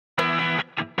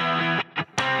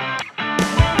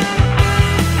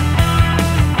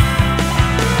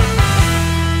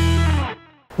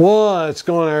What's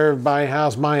going on, everybody?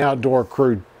 How's my outdoor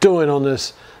crew doing on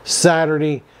this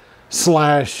Saturday /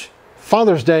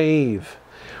 Father's Day Eve?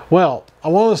 Well, I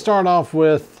want to start off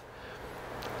with,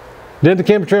 did the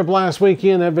camping trip last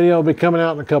weekend. That video will be coming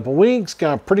out in a couple weeks.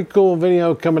 Got a pretty cool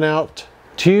video coming out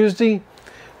Tuesday,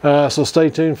 so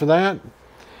stay tuned for that.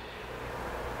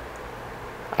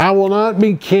 I will not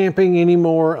be camping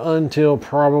anymore until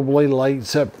probably late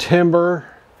September.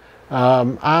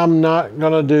 I'm not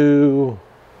going to do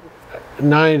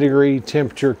 90-degree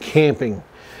temperature camping.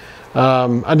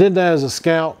 I did that as a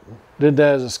scout,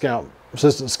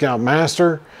 assistant scout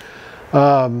master.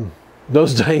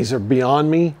 Those days are beyond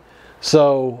me,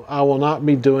 so I will not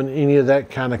be doing any of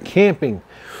that kind of camping.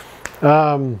 Do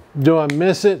I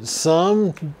miss it?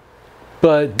 Some,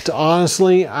 but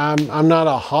honestly, I'm not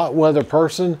a hot weather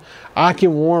person. I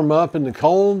can warm up in the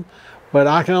cold, but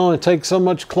I can only take so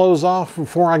much clothes off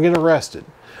before I get arrested.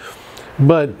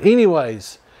 But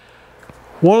anyways,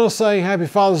 want to say happy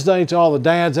Father's Day to all the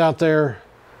dads out there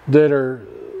that are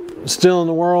still in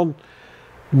the world,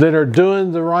 that are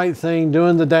doing the right thing,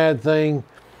 doing the dad thing.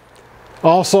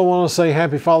 Also want to say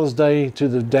happy Father's Day to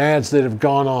the dads that have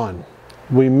gone on.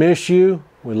 We miss you.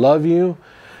 We love you.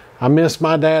 I miss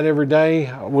my dad every day.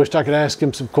 I wished I could ask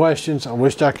him some questions. I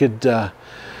wished I could tell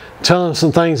him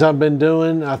some things I've been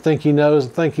doing. I think he knows. I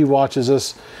think he watches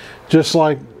us. Just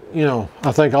like, you know,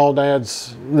 I think all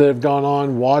dads that have gone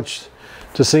on watch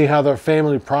to see how their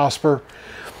family prosper.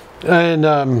 And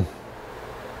I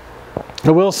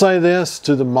will say this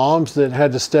to the moms that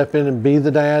had to step in and be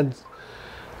the dad.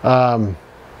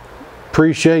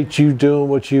 Appreciate you doing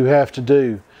what you have to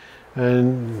do.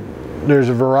 And there's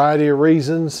a variety of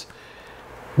reasons.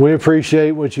 We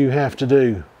appreciate what you have to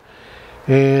do.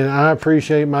 And I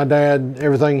appreciate my dad,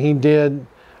 everything he did.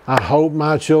 I hope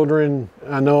my children,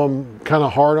 I know I'm kind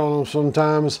of hard on them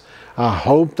sometimes. I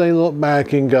hope they look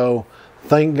back and go,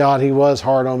 thank God he was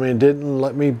hard on me and didn't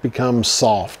let me become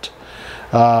soft.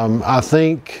 I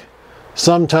think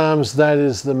sometimes that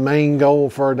is the main goal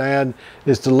for a dad,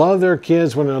 is to love their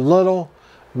kids when they're little,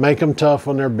 make them tough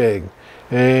when they're big.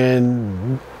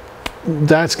 And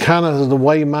that's kind of the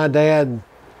way my dad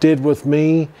did with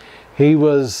me.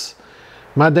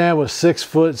 My dad was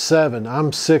 6'7".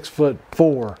 I'm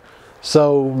 6'4".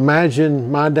 So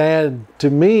imagine my dad to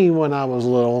me when I was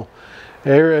little.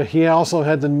 He also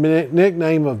had the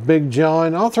nickname of Big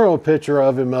John. I'll throw a picture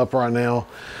of him up right now.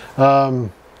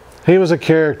 He was a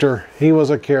character. He was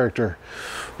a character.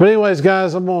 But anyways,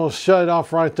 guys, I'm going to shut it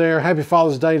off right there. Happy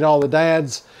Father's Day to all the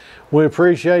dads. We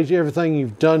appreciate everything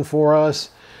you've done for us.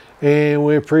 And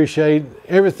we appreciate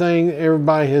everything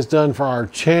everybody has done for our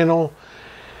channel.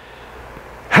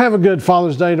 Have a good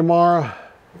Father's Day tomorrow.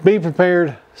 Be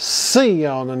prepared. See you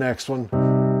on the next one.